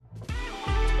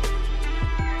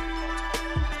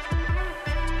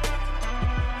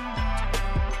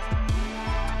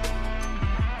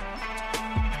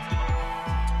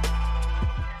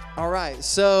right,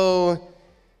 so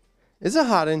is it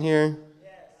hot in here?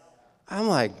 I'm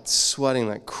like sweating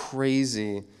like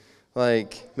crazy.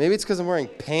 Like maybe it's because I'm wearing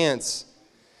pants.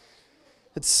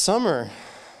 It's summer.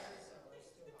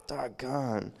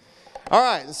 Doggone. All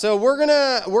right, so we're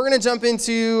gonna jump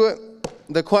into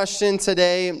the question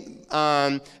today.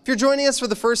 If you're joining us for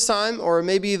the first time, or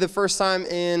maybe the first time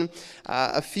in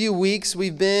a few weeks,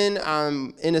 we've been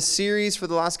in a series for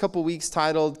the last couple weeks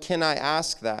titled "Can I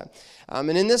Ask That?"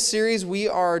 And in this series, we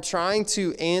are trying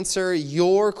to answer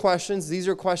your questions. These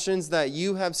are questions that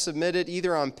you have submitted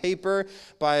either on paper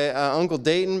by Uncle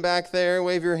Dayton back there,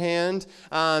 wave your hand,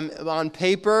 on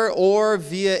paper, or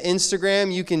via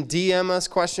Instagram. You can DM us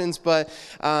questions, but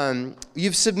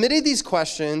you've submitted these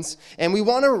questions, and we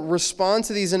want to respond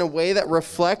to these in a way that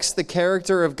reflects the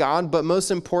character of God, but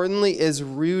most importantly is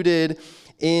rooted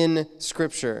in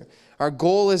Scripture. Our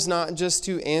goal is not just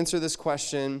to answer this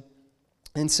question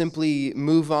and simply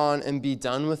move on and be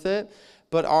done with it.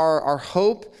 But our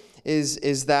hope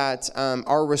is that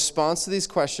our response to these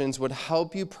questions would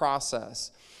help you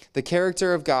process the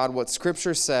character of God, what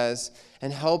Scripture says,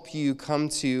 and help you come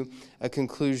to a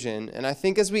conclusion. And I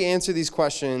think as we answer these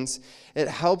questions, it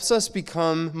helps us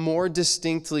become more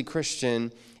distinctly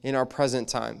Christian in our present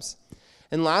times.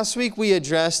 And last week we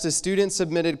addressed a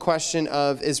student-submitted question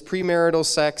of, is premarital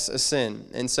sex a sin?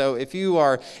 And so if you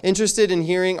are interested in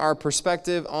hearing our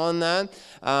perspective on that,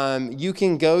 you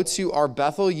can go to our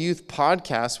Bethel Youth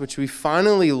podcast, which we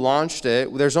finally launched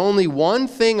it. There's only one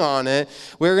thing on it.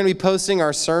 We're going to be posting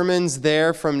our sermons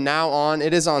there from now on.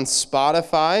 It is on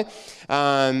Spotify.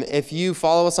 If you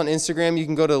follow us on Instagram, you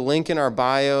can go to the link in our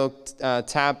bio,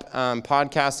 tap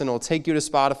podcast, and it'll take you to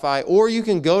Spotify. Or you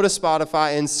can go to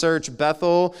Spotify and search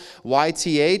Bethel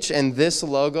YTH, and this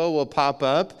logo will pop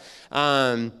up.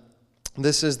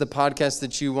 This is the podcast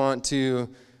that you want to...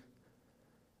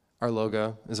 Our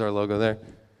logo. Is our logo there?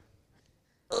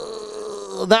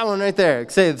 That one right there.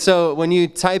 So when you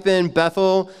type in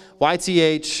Bethel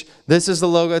YTH, this is the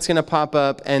logo that's going to pop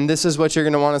up, and this is what you're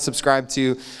going to want to subscribe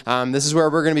to. This is where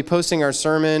we're going to be posting our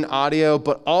sermon audio,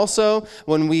 but also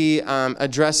when we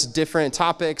address different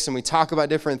topics and we talk about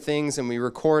different things and we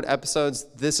record episodes,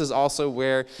 this is also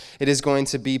where it is going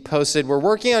to be posted. We're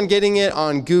working on getting it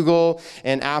on Google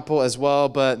and Apple as well,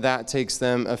 but that takes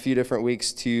them a few different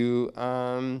weeks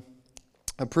to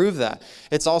approve that.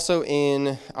 It's also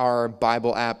in our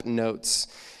Bible app notes.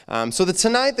 So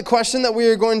tonight, the question that we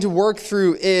are going to work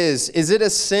through is it a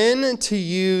sin to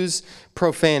use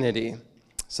profanity?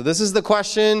 So this is the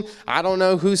question. I don't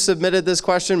know who submitted this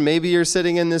question. Maybe you're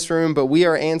sitting in this room, but we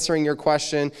are answering your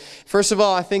question. First of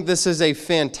all, I think this is a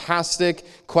fantastic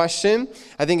question.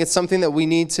 I think it's something that we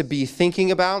need to be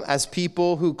thinking about as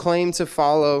people who claim to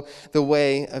follow the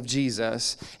way of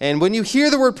Jesus. And when you hear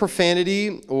the word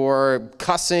profanity or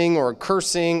cussing or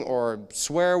cursing or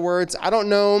swear words, I don't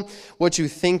know what you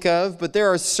think of, but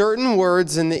there are certain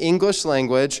words in the English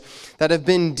language that have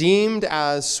been deemed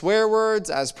as swear words,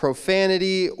 as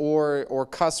profanity, or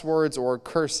cuss words or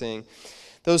cursing.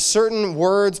 Those certain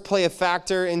words play a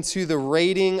factor into the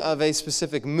rating of a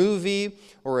specific movie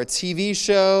or a TV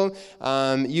show.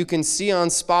 You can see on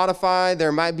Spotify,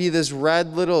 there might be this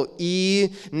red little E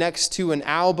next to an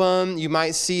album. You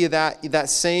might see that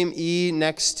same E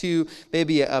next to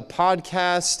maybe a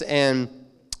podcast, and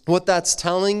what that's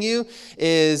telling you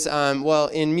is,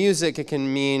 in music it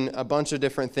can mean a bunch of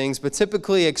different things, but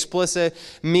typically explicit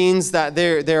means that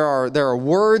there are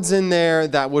words in there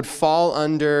that would fall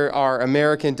under our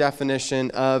American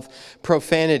definition of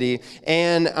profanity.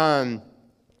 And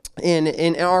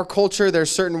in our culture,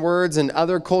 there's certain words. In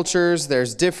other cultures,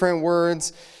 there's different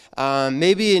words.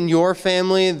 Maybe in your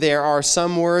family, there are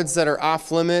some words that are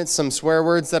off limits, some swear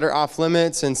words that are off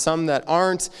limits, and some that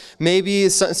aren't. Maybe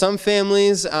some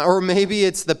families, or maybe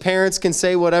it's the parents can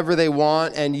say whatever they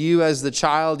want, and you as the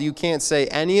child, you can't say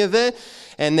any of it.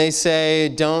 And they say,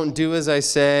 don't do as I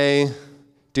say,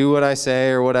 do what I say,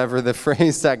 or whatever the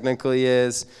phrase technically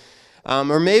is.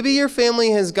 Or maybe your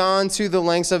family has gone to the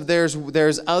lengths of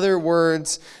there's other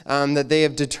words that they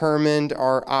have determined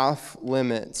are off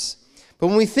limits. But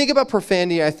when we think about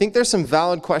profanity, I think there's some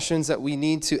valid questions that we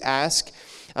need to ask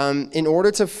in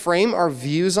order to frame our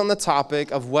views on the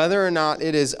topic of whether or not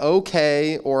it is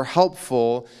okay or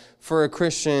helpful for a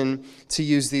Christian to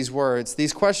use these words.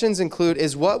 These questions include,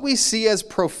 is what we see as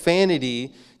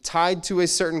profanity tied to a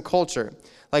certain culture?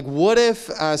 Like, what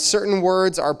if certain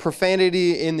words are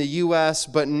profanity in the U.S.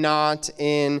 but not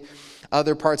in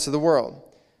other parts of the world?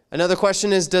 Another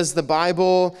question is, does the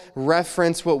Bible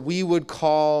reference what we would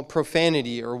call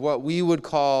profanity or what we would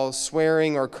call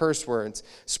swearing or curse words?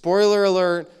 Spoiler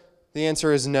alert, the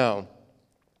answer is no.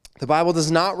 The Bible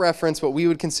does not reference what we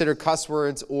would consider cuss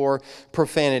words or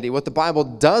profanity. What the Bible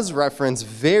does reference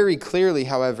very clearly,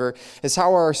 however, is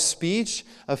how our speech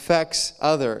affects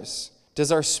others.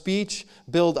 Does our speech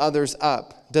build others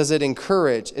up? Does it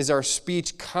encourage? Is our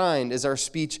speech kind? Is our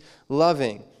speech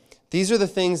loving? These are the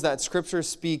things that Scripture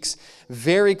speaks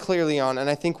very clearly on, and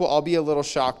I think we'll all be a little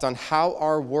shocked on how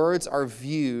our words are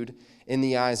viewed in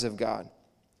the eyes of God.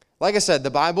 Like I said, the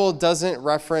Bible doesn't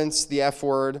reference the F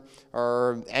word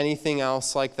or anything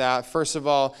else like that. First of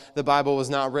all, the Bible was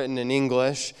not written in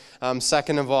English.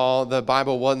 Second of all, the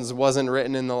Bible wasn't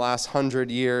written in the last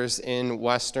 100 years in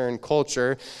Western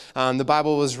culture. The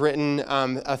Bible was written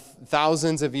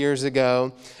thousands of years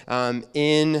ago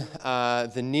in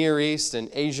the Near East and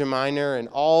Asia Minor and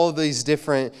all these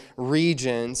different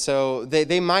regions. So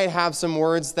they might have some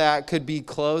words that could be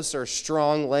close or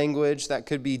strong language that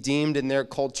could be deemed in their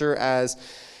culture as,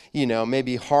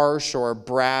 maybe harsh or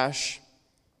brash.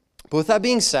 But with that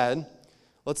being said,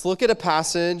 let's look at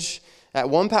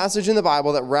one passage in the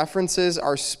Bible that references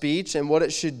our speech and what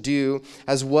it should do,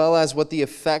 as well as what the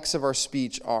effects of our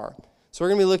speech are. So we're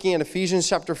going to be looking at Ephesians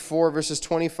chapter 4, verses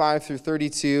 25 through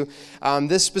 32.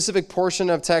 This specific portion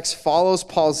of text follows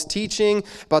Paul's teaching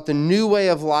about the new way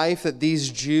of life that these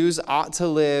Jews ought to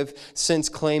live since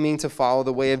claiming to follow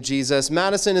the way of Jesus.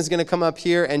 Madison is going to come up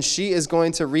here, and she is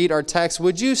going to read our text.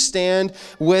 Would you stand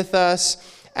with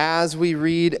us as we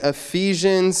read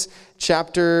Ephesians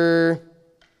chapter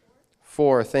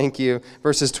 4, thank you,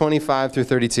 verses 25 through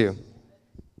 32.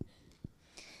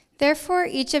 Therefore,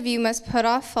 each of you must put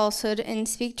off falsehood and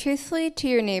speak truthfully to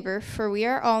your neighbor, for we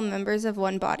are all members of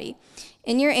one body.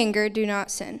 In your anger, do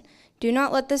not sin. Do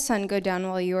not let the sun go down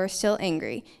while you are still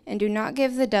angry, and do not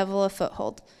give the devil a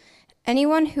foothold.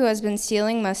 Anyone who has been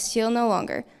stealing must steal no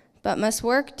longer, but must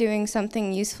work doing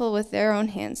something useful with their own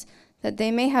hands, that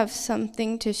they may have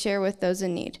something to share with those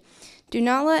in need. Do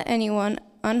not let anyone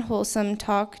unwholesome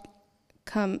talk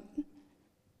come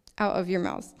out of your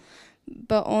mouth,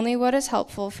 but only what is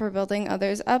helpful for building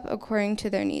others up according to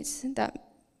their needs, that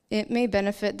it may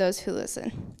benefit those who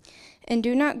listen. And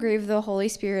do not grieve the Holy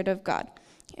Spirit of God,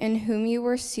 in whom you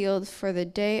were sealed for the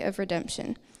day of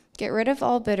redemption. Get rid of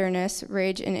all bitterness,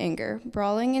 rage, and anger,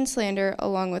 brawling and slander,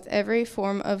 along with every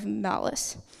form of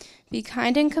malice. Be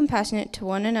kind and compassionate to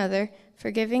one another,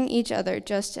 forgiving each other,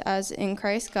 just as in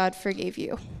Christ God forgave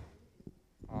you.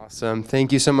 Awesome.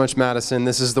 Thank you so much, Madison.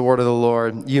 This is the word of the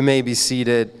Lord. You may be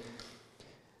seated.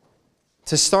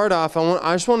 To start off,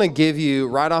 I just want to give you,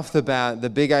 right off the bat, the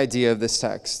big idea of this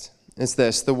text. It's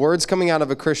this: the words coming out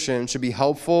of a Christian should be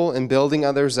helpful in building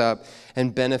others up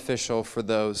and beneficial for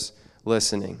those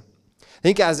listening. I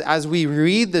think as we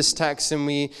read this text and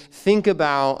we think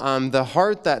about the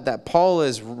heart that Paul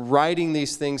is writing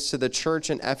these things to the church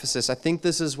in Ephesus, I think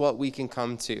this is what we can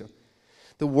come to.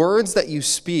 The words that you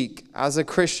speak as a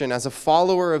Christian, as a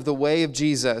follower of the way of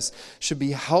Jesus, should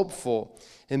be helpful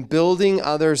in building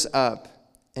others up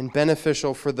and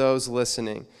beneficial for those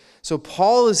listening. So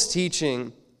Paul is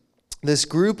teaching this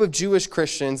group of Jewish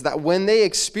Christians that when they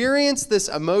experience this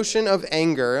emotion of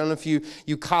anger, I don't know if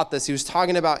you caught this, he was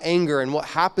talking about anger and what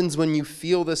happens when you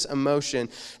feel this emotion.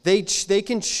 They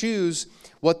can choose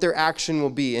what their action will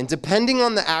be. And depending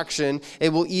on the action, it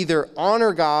will either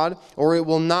honor God or it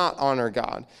will not honor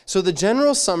God. So the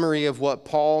general summary of what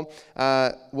Paul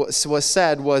was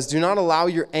said was, do not allow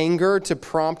your anger to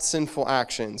prompt sinful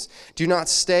actions. Do not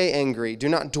stay angry. Do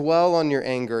not dwell on your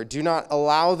anger. Do not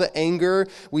allow the anger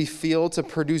we feel to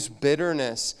produce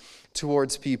bitterness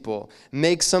towards people.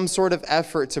 Make some sort of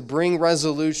effort to bring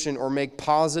resolution or make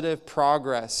positive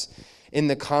progress in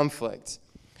the conflict.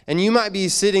 And you might be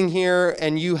sitting here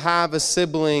and you have a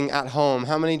sibling at home.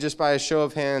 How many, just by a show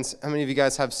of hands, how many of you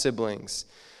guys have siblings?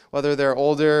 Whether they're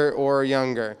older or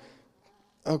younger.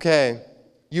 Okay,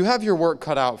 you have your work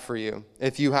cut out for you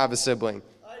if you have a sibling.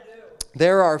 I do.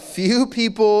 There are few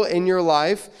people in your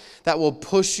life that will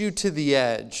push you to the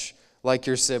edge like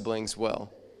your siblings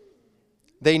will.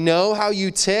 They know how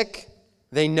you tick.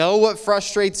 They know what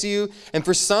frustrates you, and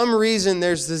for some reason,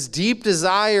 there's this deep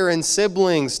desire in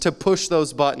siblings to push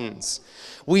those buttons.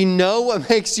 We know what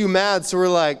makes you mad, so we're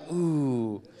like,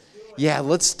 ooh, yeah,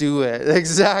 let's do it.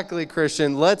 Exactly,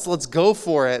 Christian. Let's go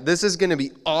for it. This is going to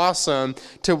be awesome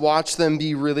to watch them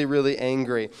be really, really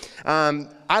angry.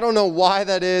 I don't know why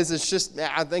that is.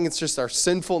 I think it's just our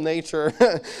sinful nature.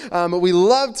 But we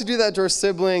love to do that to our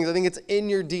siblings. I think it's in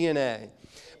your DNA.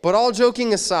 But all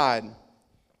joking aside,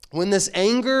 when this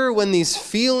anger, when these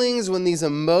feelings, when these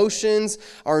emotions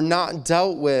are not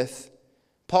dealt with,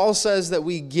 Paul says that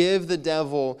we give the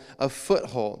devil a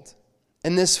foothold.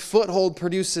 And this foothold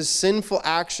produces sinful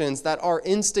actions that are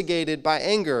instigated by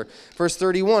anger. Verse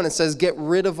 31, it says, get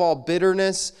rid of all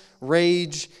bitterness,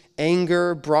 rage,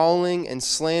 anger, brawling, and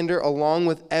slander, along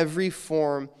with every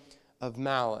form of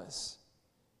malice.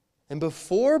 And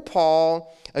before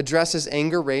Paul addresses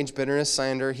anger, rage, bitterness,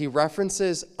 slander, he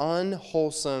references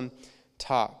unwholesome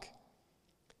talk.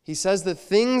 He says the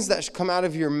things that should come out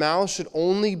of your mouth should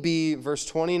only be, verse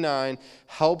 29,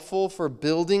 helpful for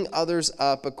building others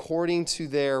up according to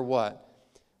their what?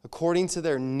 According to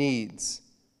their needs,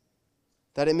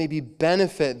 that it may be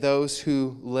benefit those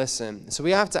who listen. So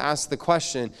we have to ask the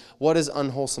question, what is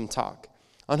unwholesome talk?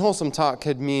 Unwholesome talk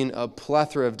could mean a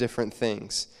plethora of different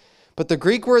things. But the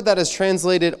Greek word that is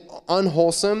translated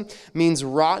unwholesome means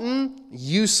rotten,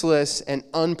 useless, and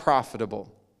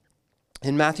unprofitable.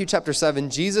 In Matthew chapter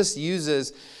 7, Jesus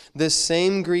uses this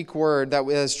same Greek word that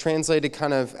is translated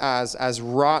kind of as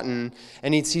rotten,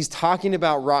 and he's talking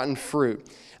about rotten fruit.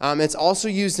 It's also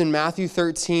used in Matthew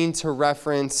 13 to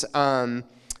reference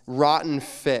rotten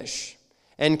fish.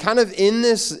 And kind of in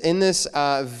this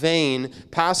vein,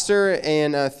 pastor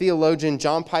and theologian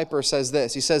John Piper says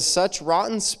this. He says, such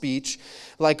rotten speech,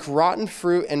 like rotten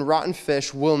fruit and rotten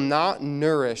fish, will not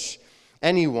nourish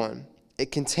anyone.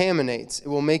 It contaminates. It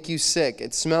will make you sick.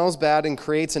 It smells bad and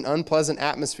creates an unpleasant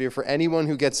atmosphere for anyone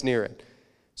who gets near it.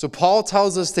 So Paul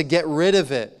tells us to get rid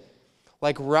of it,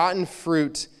 like rotten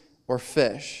fruit or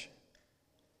fish.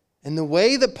 And the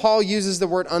way that Paul uses the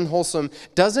word unwholesome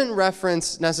doesn't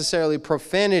reference necessarily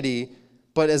profanity,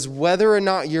 but as whether or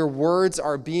not your words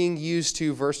are being used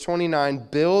to, verse 29,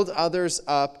 build others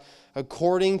up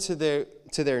according to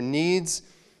their needs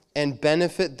and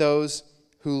benefit those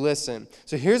who listen.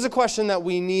 So here's a question that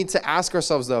we need to ask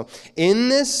ourselves, though. In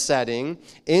this setting,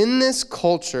 in this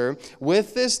culture,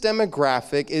 with this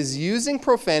demographic, is using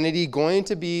profanity going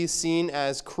to be seen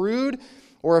as crude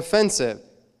or offensive?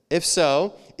 If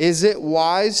so, is it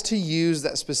wise to use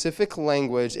that specific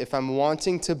language if I'm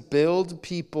wanting to build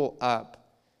people up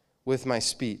with my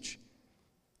speech?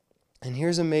 And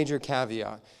here's a major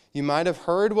caveat. You might have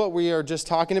heard what we are just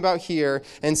talking about here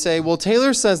and say, well,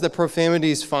 Taylor says that profanity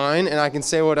is fine and I can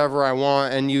say whatever I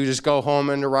want and you just go home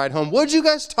and ride home. What'd you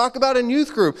guys talk about in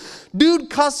youth group? Dude,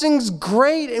 cussing's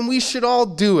great and we should all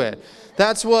do it.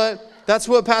 That's what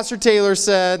Pastor Taylor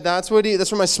said. That's what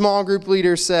my small group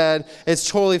leader said. It's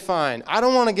totally fine. I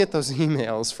don't want to get those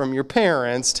emails from your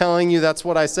parents telling you that's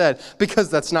what I said, because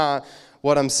that's not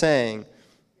what I'm saying.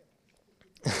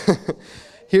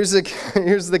 Here's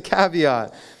the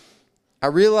caveat. I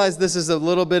realize this is a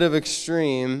little bit of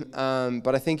extreme,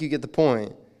 but I think you get the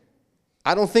point.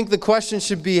 I don't think the question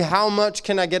should be, how much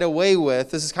can I get away with?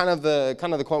 This is kind of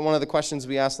one of the questions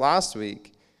we asked last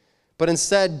week. But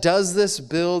instead, does this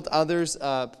build others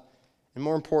up and,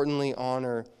 more importantly,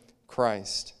 honor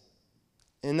Christ?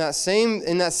 In that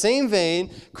same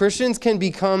vein, Christians can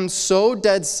become so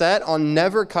dead set on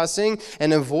never cussing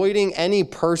and avoiding any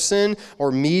person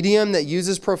or medium that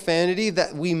uses profanity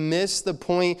that we miss the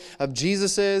point of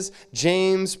Jesus's,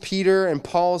 James, Peter, and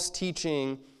Paul's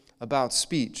teaching about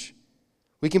speech.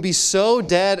 We can be so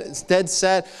dead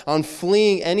set on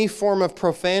fleeing any form of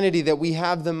profanity that we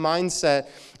have the mindset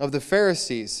of the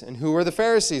Pharisees. And who were the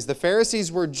Pharisees? The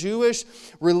Pharisees were Jewish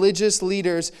religious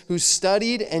leaders who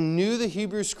studied and knew the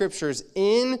Hebrew Scriptures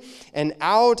in and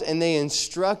out, and they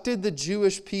instructed the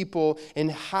Jewish people in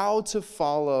how to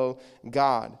follow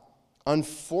God.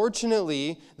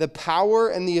 Unfortunately, the power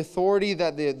and the authority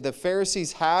that the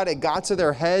Pharisees had, it got to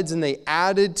their heads and they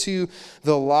added to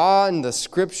the law and the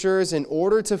scriptures in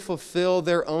order to fulfill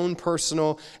their own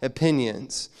personal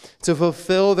opinions, to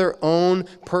fulfill their own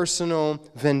personal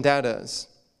vendettas.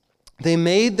 They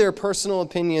made their personal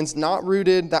opinions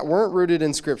that weren't rooted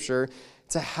in Scripture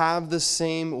to have the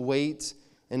same weight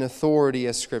and authority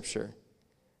as Scripture.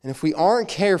 And if we aren't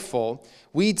careful,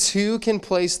 we too can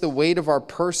place the weight of our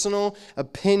personal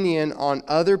opinion on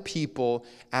other people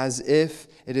as if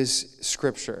it is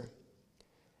Scripture.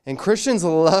 And Christians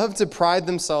love to pride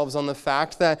themselves on the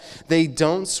fact that they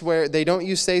don't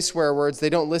say swear words, they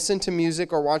don't listen to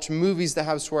music or watch movies that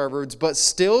have swear words, but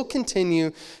still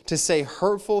continue to say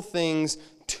hurtful things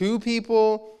to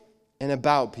people and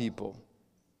about people.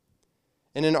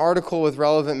 In an article with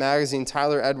Relevant Magazine,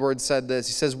 Tyler Edwards said this.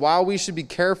 He says, while we should be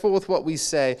careful with what we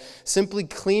say, simply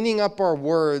cleaning up our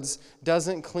words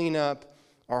doesn't clean up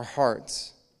our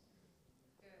hearts.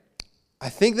 I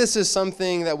think this is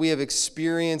something that we have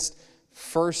experienced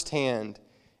firsthand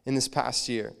in this past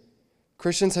year.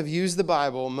 Christians have used the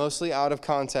Bible, mostly out of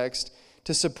context,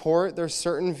 to support their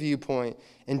certain viewpoint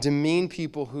and demean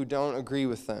people who don't agree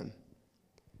with them.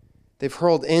 They've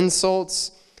hurled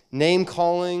insults name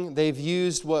calling. They've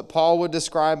used what Paul would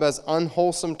describe as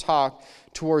unwholesome talk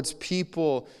towards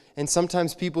people, and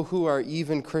sometimes people who are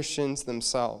even Christians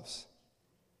themselves.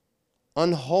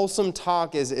 Unwholesome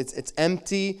talk it's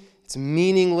empty, it's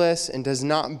meaningless, and does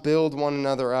not build one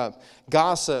another up.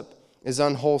 Gossip is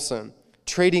unwholesome.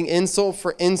 Trading insult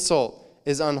for insult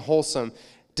is unwholesome.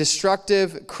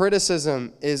 Destructive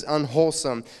criticism is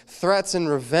unwholesome. Threats and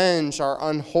revenge are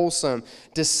unwholesome.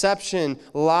 Deception,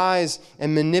 lies,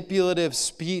 and manipulative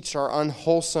speech are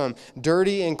unwholesome.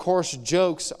 Dirty and coarse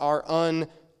jokes are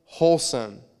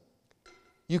unwholesome.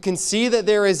 You can see that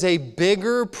there is a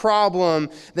bigger problem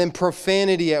than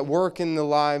profanity at work in the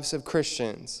lives of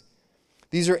Christians.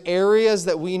 These are areas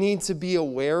that we need to be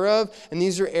aware of, and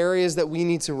these are areas that we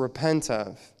need to repent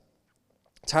of.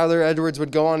 Tyler Edwards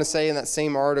would go on to say in that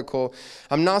same article,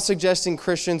 I'm not suggesting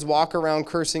Christians walk around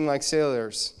cursing like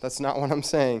sailors. That's not what I'm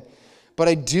saying. But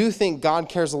I do think God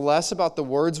cares less about the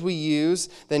words we use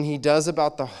than he does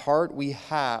about the heart we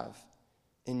have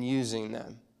in using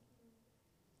them.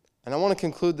 And I want to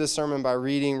conclude this sermon by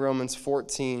reading Romans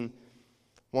 14,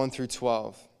 1 through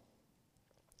 12.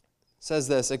 It says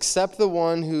this, accept the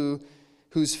one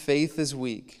whose faith is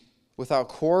weak, without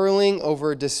quarreling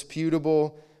over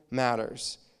disputable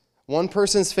matters. One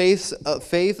person's faith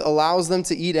allows them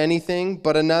to eat anything,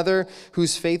 but another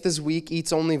whose faith is weak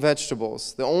eats only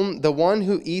vegetables. The one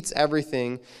who eats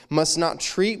everything must not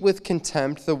treat with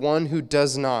contempt the one who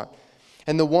does not.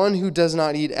 And the one who does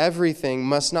not eat everything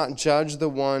must not judge the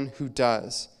one who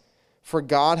does, for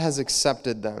God has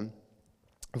accepted them.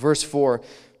 Verse 4,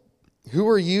 who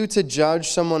are you to judge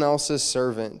someone else's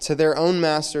servant? To their own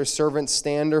master servants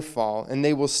stand or fall, and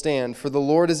they will stand, for the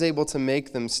Lord is able to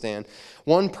make them stand.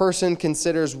 One person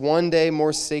considers one day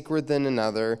more sacred than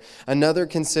another. Another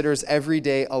considers every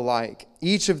day alike.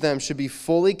 Each of them should be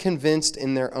fully convinced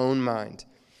in their own mind.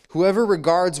 Whoever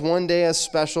regards one day as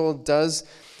special does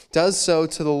so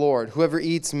to the Lord. Whoever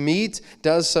eats meat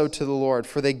does so to the Lord,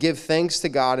 for they give thanks to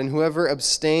God. And whoever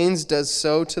abstains does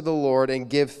so to the Lord and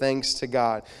give thanks to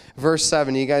God. Verse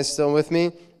 7, are you guys still with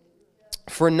me?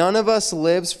 For none of us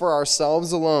lives for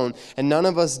ourselves alone, and none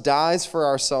of us dies for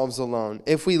ourselves alone.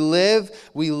 If we live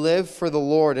for the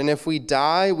Lord. And if we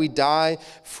die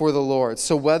for the Lord.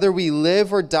 So whether we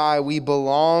live or die, we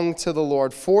belong to the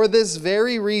Lord. For this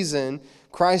very reason,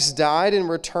 Christ died and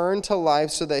returned to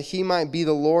life so that he might be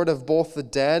the Lord of both the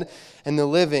dead and the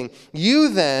living. You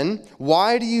then,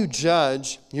 why do you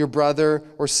judge your brother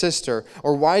or sister?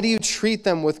 Or why do you treat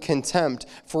them with contempt?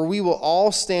 For we will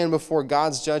all stand before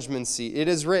God's judgment seat. It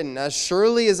is written, as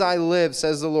surely as I live,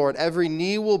 says the Lord, every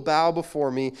knee will bow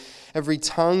before me, every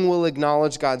tongue will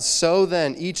acknowledge God. So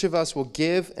then, each of us will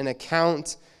give an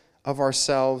account of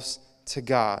ourselves to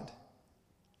God.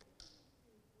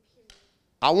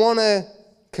 I want to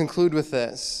conclude with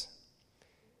this.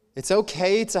 It's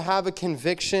okay to have a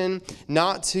conviction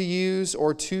not to use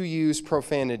or to use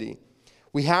profanity.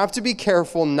 We have to be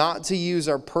careful not to use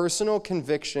our personal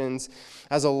convictions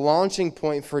as a launching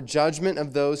point for judgment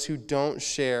of those who don't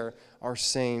share our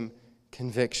same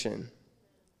conviction.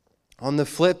 On the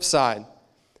flip side,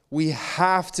 we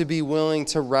have to be willing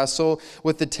to wrestle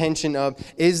with the tension of,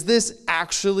 is this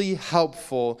actually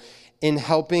helpful in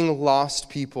helping lost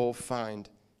people find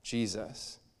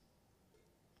Jesus?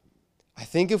 I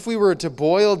think if we were to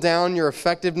boil down your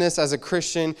effectiveness as a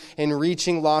Christian in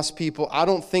reaching lost people, I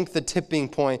don't think the tipping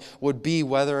point would be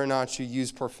whether or not you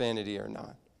use profanity or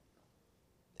not.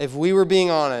 If we were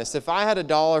being honest, if I had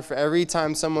 $1 for every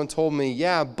time someone told me,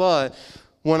 yeah, but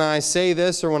when I say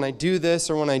this or when I do this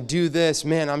or when I do this,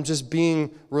 man, I'm just being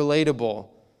relatable.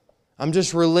 I'm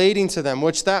just relating to them,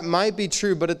 which that might be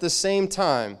true, but at the same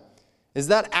time, is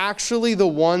that actually the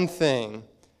one thing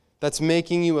that's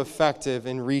making you effective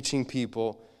in reaching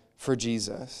people for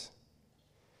Jesus?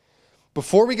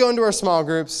 Before we go into our small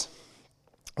groups,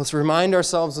 let's remind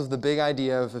ourselves of the big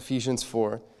idea of Ephesians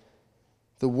 4.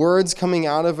 The words coming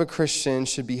out of a Christian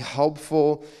should be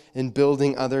helpful in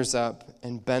building others up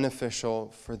and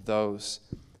beneficial for those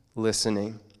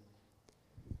listening.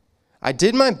 I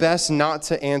did my best not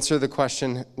to answer the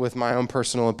question with my own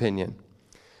personal opinion.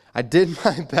 I did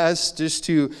my best just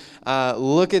to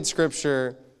look at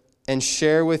Scripture and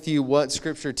share with you what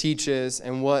Scripture teaches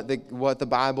and what the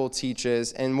Bible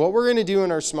teaches. And what we're going to do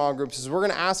in our small groups is we're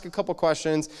going to ask a couple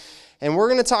questions, and we're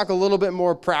going to talk a little bit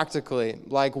more practically.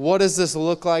 Like, what does this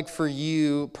look like for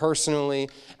you personally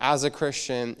as a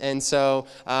Christian? And so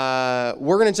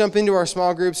we're going to jump into our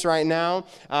small groups right now.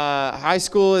 High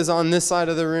school is on this side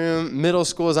of the room. Middle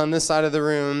school is on this side of the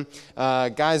room.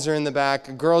 Guys are in the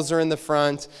back. Girls are in the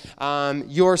front.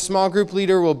 Your small group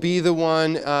leader will be the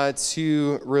one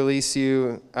to release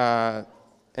you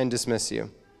and dismiss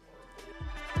you.